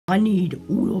I need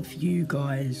all of you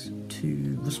guys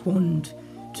to respond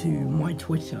to my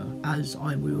Twitter, as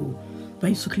I will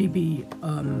basically be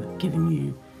giving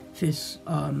you this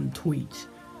tweet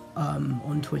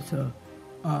on Twitter,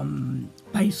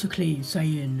 basically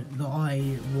saying that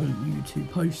I want you to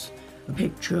post a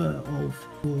picture of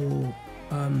your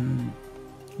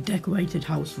decorated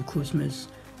house for Christmas,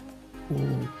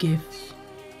 or gifts,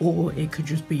 or it could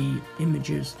just be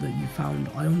images that you found.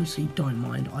 I honestly don't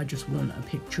mind. I just want a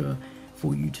picture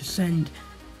for you to send.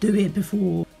 Do it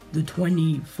before the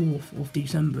 24th of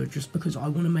December, just because I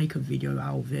want to make a video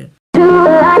out of it.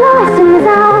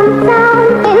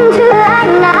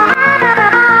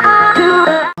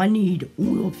 I need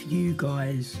all of you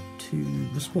guys to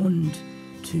respond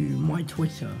to my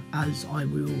Twitter, as I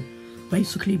will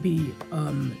basically be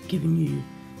giving you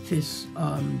this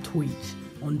tweet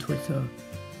on Twitter,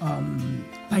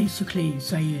 basically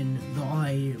saying that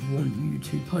I want you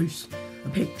to post a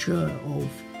picture of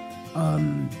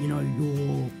you know,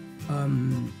 your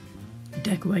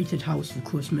decorated house for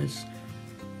Christmas,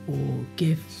 or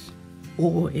gifts,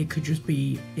 or it could just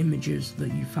be images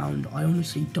that you found. I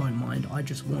honestly don't mind. I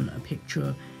just want a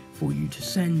picture for you to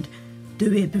send.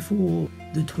 Do it before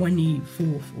the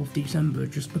 24th of December,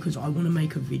 just because I want to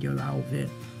make a video out of it.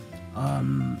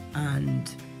 And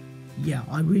yeah,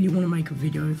 I really want to make a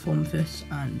video from this,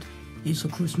 and it's a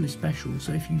Christmas special,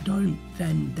 so if you don't,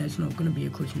 then there's not going to be a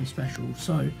Christmas special.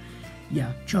 So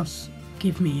yeah, just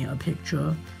give me a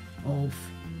picture of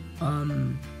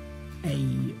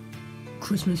a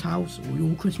Christmas house, or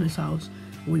your Christmas house,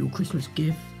 or your Christmas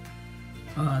gift,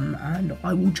 and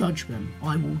I will judge them.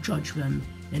 I will judge them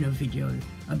in a video,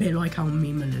 a bit like how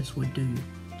Memeless would do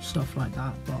stuff like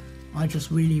that, but I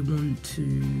just really want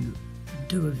to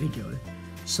do a video.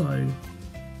 So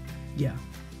yeah,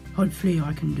 hopefully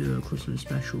I can do a Christmas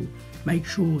special. Make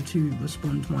sure to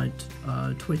respond to my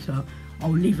Twitter.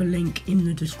 I'll leave a link in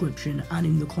the description and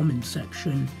in the comments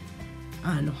section,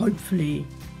 and hopefully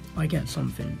I get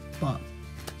something. But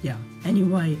yeah,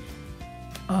 anyway,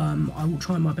 I will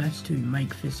try my best to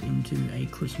make this into a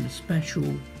Christmas special.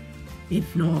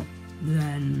 If not,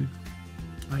 then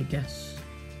I guess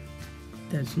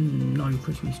there's no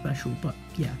Christmas special. But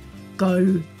yeah,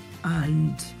 go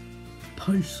and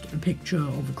post a picture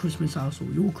of a Christmas house, or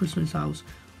your Christmas house,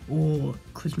 or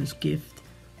Christmas gift,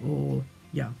 or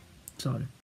yeah, so